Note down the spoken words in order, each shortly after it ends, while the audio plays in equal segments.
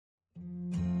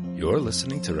You're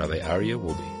listening to Rabbi Aryeh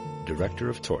Wolbe, Director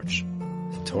of Torch,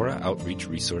 the Torah Outreach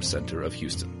Resource Center of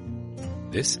Houston.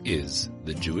 This is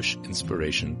the Jewish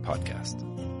Inspiration Podcast.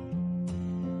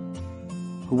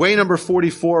 Way number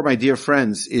 44, my dear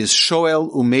friends, is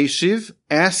Shoel Umeshiv,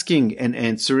 asking and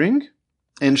answering,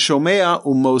 and Shomea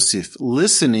Umosif,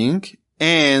 listening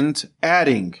and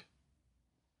adding.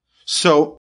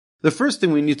 So, the first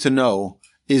thing we need to know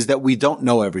is that we don't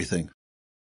know everything.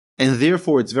 And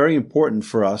therefore, it's very important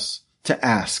for us to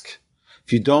ask.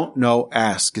 If you don't know,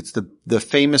 ask. It's the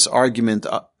famous argument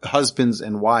husbands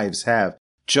and wives have.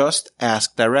 Just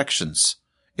ask directions.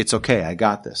 It's okay, I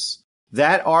got this.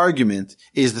 That argument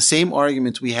is the same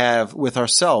argument we have with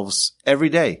ourselves every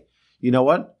day. You know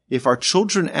what? If our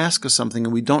children ask us something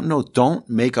and we don't know, don't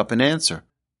make up an answer.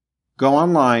 Go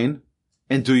online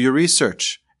and do your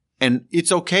research. And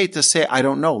it's okay to say, I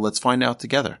don't know. Let's find out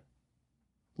together.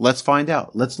 Let's find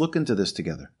out. Let's look into this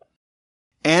together.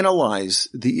 Analyze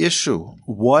the issue.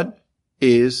 What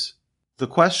is the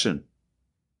question?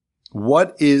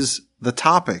 What is the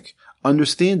topic?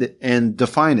 Understand it and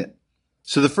define it.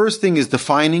 So the first thing is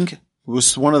defining.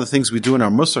 Was one of the things we do in our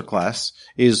Musar class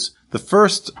is the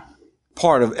first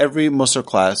part of every Musar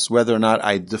class, whether or not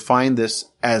I define this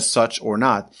as such or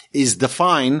not, is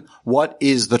define what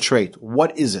is the trait.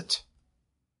 What is it?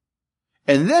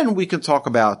 And then we can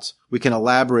we can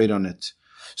elaborate on it.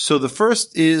 So the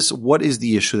first is, what is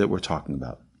the issue that we're talking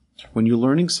about? When you're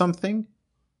learning something,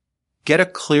 get a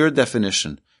clear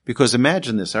definition. Because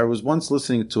imagine this. I was once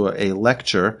listening to a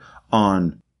lecture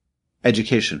on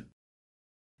education.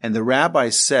 And the rabbi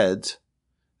said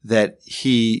that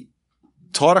he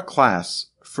taught a class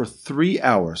for 3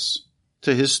 hours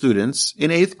to his students in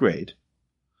 8th grade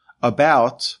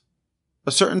about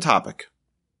a certain topic.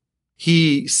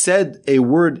 He said a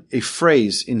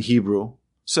phrase in Hebrew.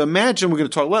 So imagine we're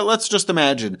going to talk, let's just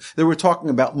imagine that we're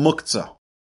talking about muktzah.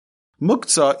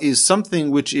 Muktzah is something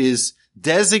which is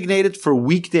designated for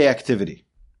weekday activity.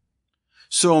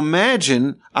 So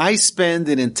imagine I spend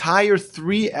an entire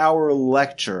 3-hour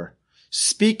lecture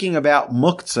speaking about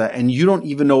muktzah and you don't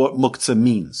even know what muktzah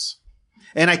means.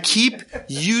 And I keep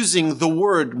using the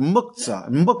word muktzah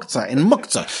and muktzah and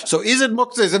muktzah. So is it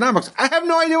muktzah? Is it not muktzah? I have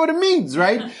no idea what it means,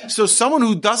 right? So someone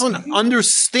who doesn't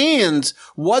understand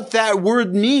what that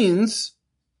word means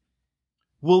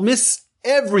will miss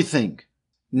everything.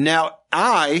 Now,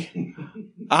 I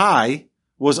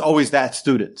was always that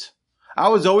student. I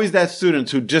was always that student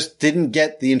who just didn't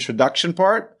get the introduction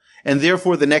part, and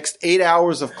therefore the next 8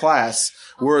 hours of class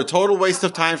were a total waste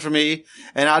of time for me,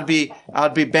 and I'd be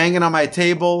banging on my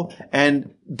table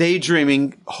and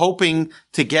daydreaming, hoping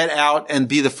to get out and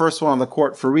be the first one on the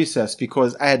court for recess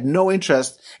because I had no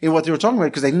interest in what they were talking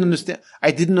about because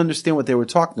I didn't understand what they were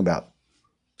talking about.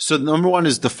 So number one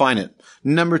is define it.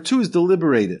 Number two is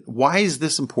deliberate it. Why is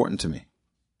this important to me?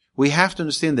 We have to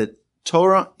understand that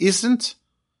Torah isn't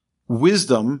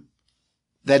wisdom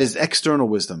that is external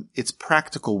wisdom. It's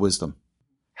practical wisdom.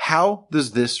 How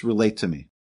does this relate to me?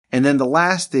 And then the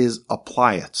last is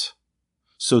apply it.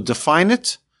 So define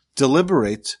it,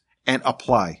 deliberate, and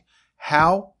apply.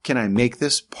 How can I make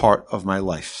this part of my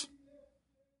life?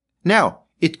 Now,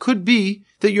 it could be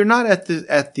that you're not at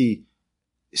the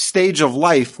stage of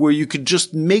life where you could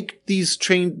just make these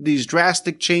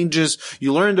drastic changes.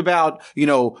 You learned about,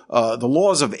 the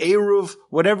laws of Eruv,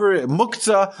 whatever,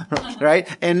 Muktzah,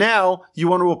 right? And now you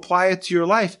want to apply it to your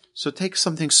life. So take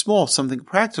something small, something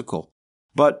practical,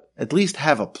 but at least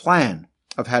have a plan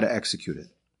of how to execute it.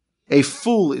 A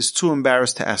fool is too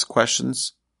embarrassed to ask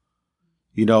questions.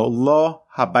 Lo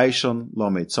habayshon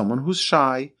lomed. Someone who's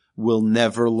shy will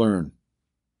never learn.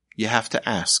 You have to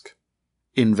ask.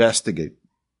 Investigate.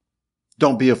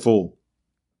 Don't be a fool.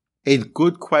 A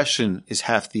good question is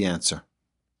half the answer.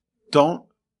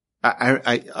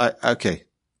 Okay.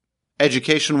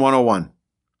 Education 101.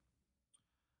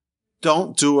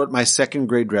 Don't do what my 2nd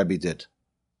grade rabbi did.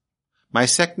 My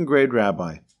 2nd grade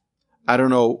rabbi, I don't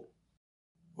know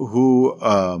who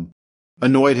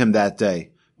annoyed him that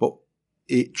day, but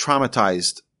it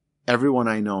traumatized everyone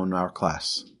I know in our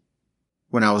class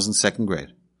when I was in 2nd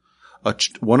grade.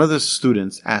 One of the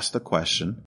students asked a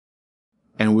question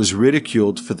and was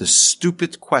ridiculed for the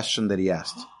stupid question that he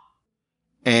asked.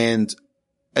 And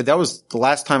that was the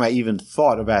last time I even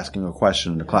thought of asking a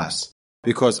question in the class.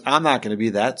 Because I'm not going to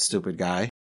be that stupid guy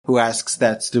who asks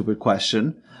that stupid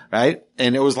question, right?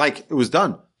 And it was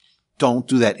done. Don't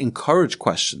do that. Encourage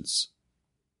questions.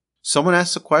 Someone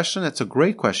asks a question, that's a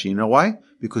great question. You know why?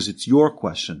 Because it's your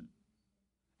question.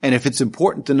 And if it's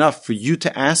important enough for you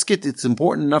to ask it, it's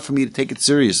important enough for me to take it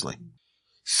seriously.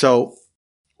 So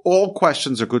all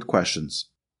questions are good questions.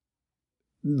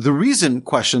 the reason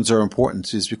questions are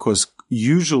important is because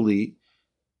usually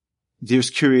there's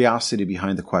curiosity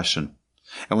behind the question.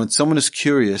 And when someone is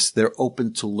curious, they're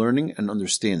open to learning and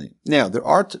understanding. Now, there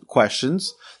are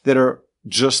questions that are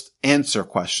just answer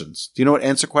questions. Do you know what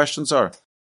answer questions are?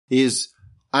 Is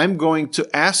I'm going to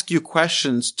ask you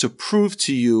questions to prove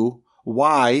to you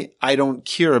why I don't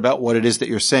care about what it is that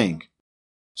you're saying.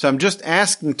 So I'm just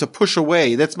asking to push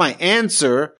away. That's my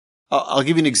answer. I'll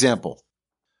give you an example.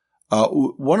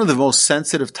 One of the most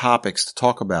sensitive topics to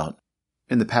talk about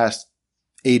in the past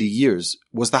 80 years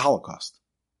was the Holocaust.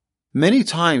 Many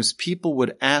times people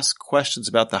would ask questions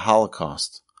about the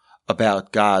Holocaust,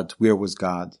 about God, where was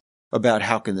God, about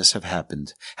how can this have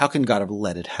happened, how can God have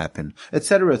let it happen,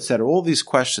 etc., all these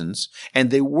questions, and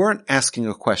they weren't asking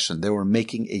a question, they were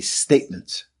making a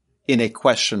statement in a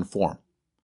question form.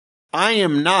 I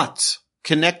am not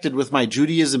connected with my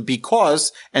Judaism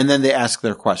because, and then they ask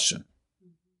their question.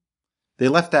 They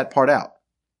left that part out.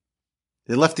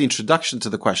 They left the introduction to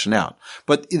the question out.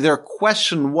 But their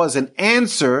question was an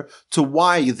answer to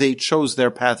why they chose their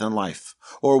path in life,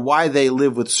 or why they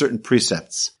live with certain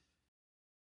precepts.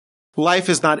 Life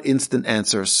is not instant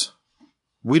answers.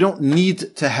 We don't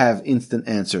need to have instant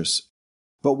answers,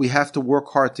 but we have to work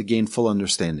hard to gain full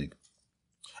understanding.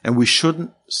 And we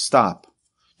shouldn't stop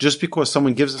just because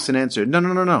someone gives us an answer.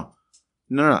 No,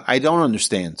 I don't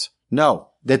understand. No,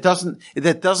 that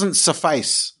doesn't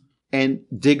suffice. And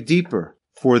dig deeper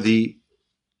for the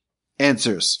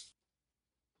answers.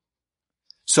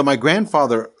 So my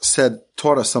grandfather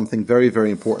taught us something very,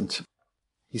 very important.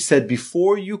 He said,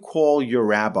 before you call your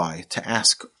rabbi to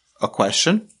ask a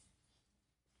question,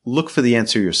 look for the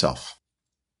answer yourself.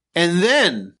 And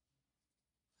then,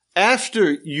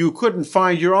 after you couldn't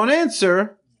find your own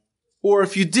answer, or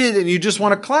if you did and you just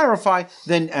want to clarify,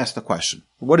 then ask the question.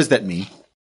 What does that mean?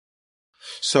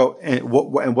 So, and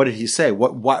what did he say?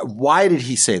 Why did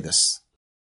he say this?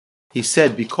 He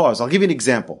said, because, I'll give you an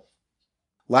example.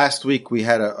 Last week we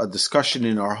had a discussion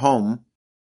in our home,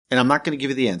 and I'm not going to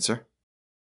give you the answer.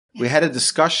 We had a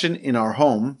discussion in our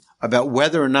home about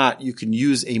whether or not you can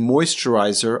use a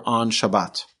moisturizer on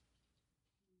Shabbat.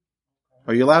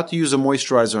 Are you allowed to use a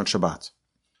moisturizer on Shabbat?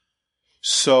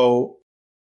 So,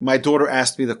 my daughter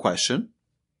asked me the question,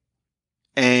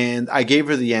 and I gave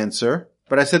her the answer,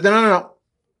 but I said, no.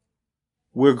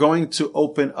 We're going to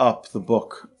open up the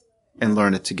book and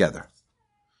learn it together.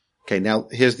 Okay, now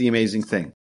here's the amazing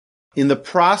thing. In the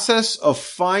process of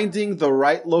finding the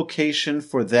right location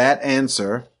for that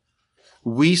answer,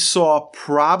 we saw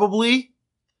probably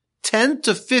 10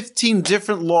 to 15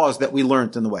 different laws that we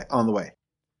learned on the way.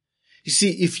 You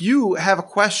see, if you have a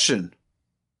question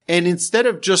and instead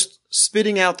of just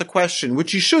spitting out the question,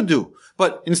 which you should do,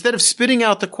 but instead of spitting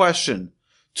out the question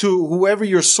to whoever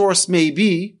your source may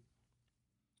be,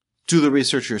 do the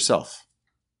research yourself.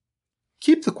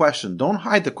 Keep the question. Don't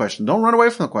hide the question. Don't run away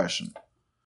from the question.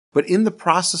 But in the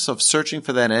process of searching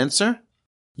for that answer,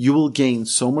 you will gain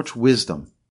so much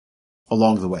wisdom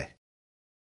along the way.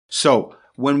 So,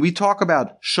 when we talk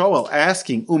about Shoel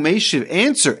asking, Umeshiv,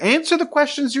 answer the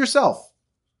questions yourself.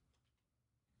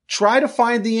 Try to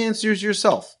find the answers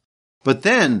yourself. But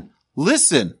then,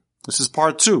 listen. This is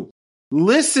part 2.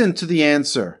 Listen to the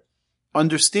answer.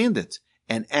 Understand it.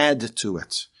 And add to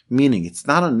it. Meaning, it's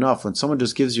not enough when someone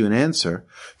just gives you an answer.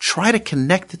 Try to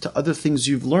connect it to other things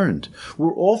you've learned.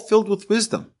 We're all filled with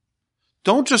wisdom.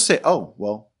 Don't just say, oh,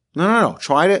 well, no.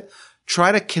 Try to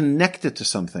connect it to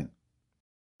something.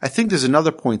 I think there's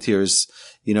another point here is,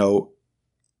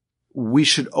 we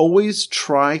should always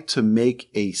try to make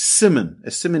a siman. A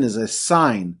siman is a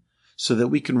sign so that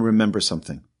we can remember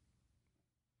something.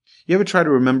 You ever try to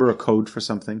remember a code for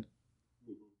something?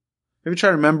 You ever try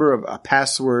to remember a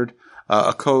password?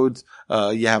 A code,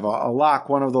 you have a lock,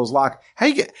 one of those locks. How are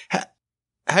you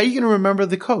going to remember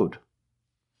the code?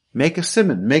 Make a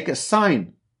siman, make a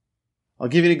sign. I'll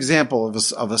give you an example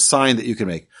of a sign that you can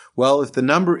make. Well, if the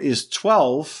number is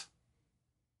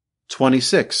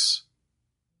 1226.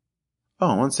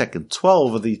 Oh, 1 second.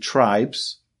 12 of the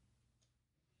tribes.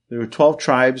 There were 12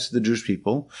 tribes, the Jewish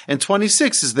people, and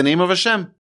 26 is the name of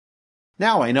Hashem.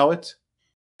 Now I know it.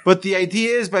 But the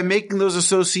idea is by making those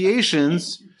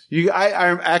associations,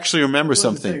 I actually remember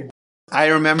something. I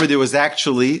remember there was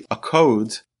actually a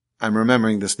code. I'm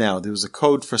remembering this now. There was a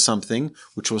code for something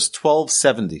which was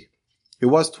 1270. It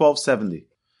was 1270.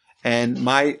 And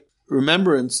my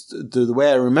remembrance, the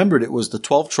way I remembered it was the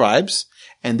 12 tribes,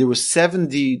 and there were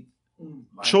 70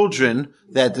 children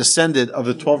that descended of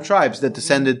the 12 tribes that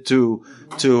descended to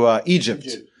Egypt.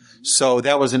 So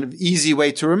that was an easy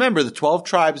way to remember the 12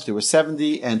 tribes. There were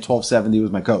 70 and 1270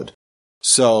 was my code.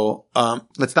 So,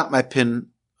 that's not my pin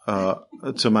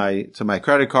to my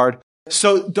credit card.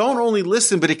 So don't only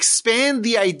listen, but expand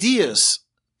the ideas.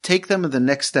 Take them to the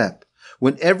next step.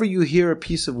 Whenever you hear a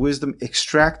piece of wisdom,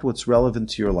 extract what's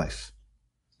relevant to your life.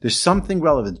 There's something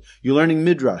relevant. You're learning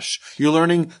Midrash. You're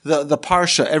learning the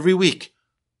Parsha every week.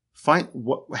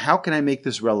 How can I make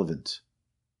this relevant?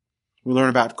 We learn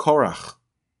about Korach.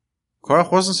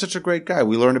 Korach wasn't such a great guy.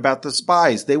 We learned about the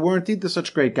spies. They weren't either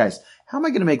such great guys. How am I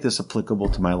going to make this applicable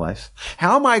to my life?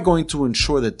 How am I going to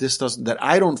ensure that that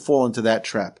I don't fall into that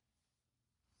trap?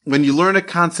 When you learn a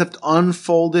concept,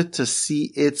 unfold it to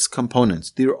see its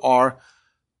components. There are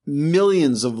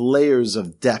millions of layers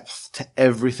of depth to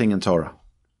everything in Torah.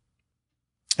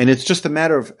 And it's just a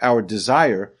matter of our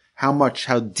desire,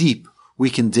 how deep we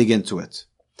can dig into it.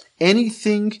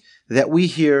 Anything that we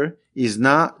hear is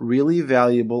not really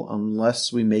valuable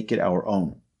unless we make it our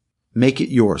own. Make it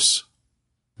yours.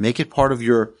 Make it part of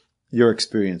your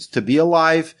experience. To be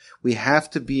alive, we have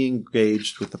to be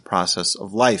engaged with the process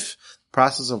of life. The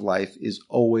process of life is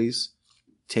always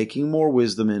taking more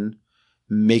wisdom in,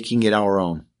 making it our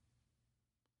own.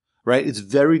 Right? It's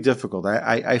very difficult.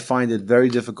 I find it very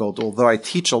difficult. Although I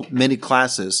teach many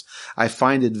classes, I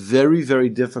find it very, very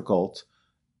difficult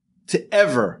to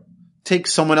ever take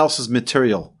someone else's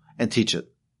material and teach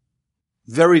it.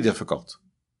 Very difficult.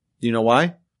 You know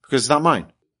why? Because it's not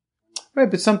mine. Right,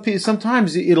 but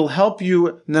sometimes it'll help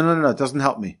you. No, it doesn't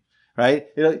help me. Right?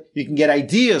 You can get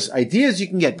ideas you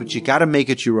can get, but you gotta make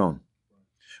it your own.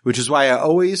 Which is why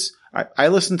I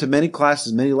listen to many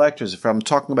classes, many lectures. If I'm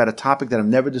talking about a topic that I've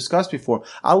never discussed before,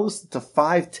 I'll listen to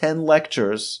 5-10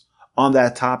 lectures on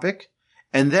that topic.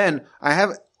 And then I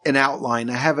have an outline.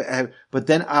 But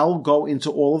then I'll go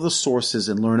into all of the sources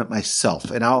and learn it myself.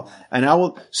 And I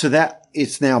will, so that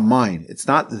it's now mine. It's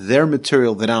not their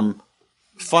material that I'm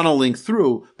funneling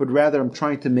through, but rather I'm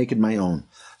trying to make it my own.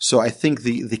 So I think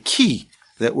the key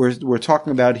that we're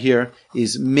talking about here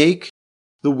is make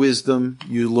the wisdom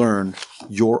you learn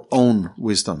your own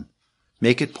wisdom.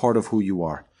 Make it part of who you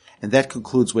are. And that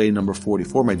concludes way number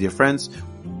 44, my dear friends.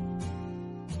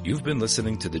 You've been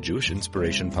listening to the Jewish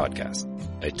Inspiration Podcast,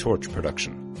 a Torch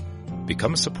production.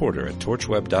 Become a supporter at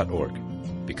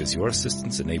torchweb.org because your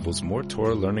assistance enables more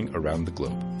Torah learning around the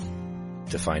globe.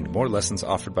 To find more lessons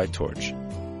offered by Torch,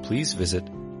 please visit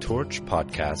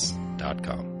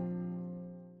torchpodcasts.com.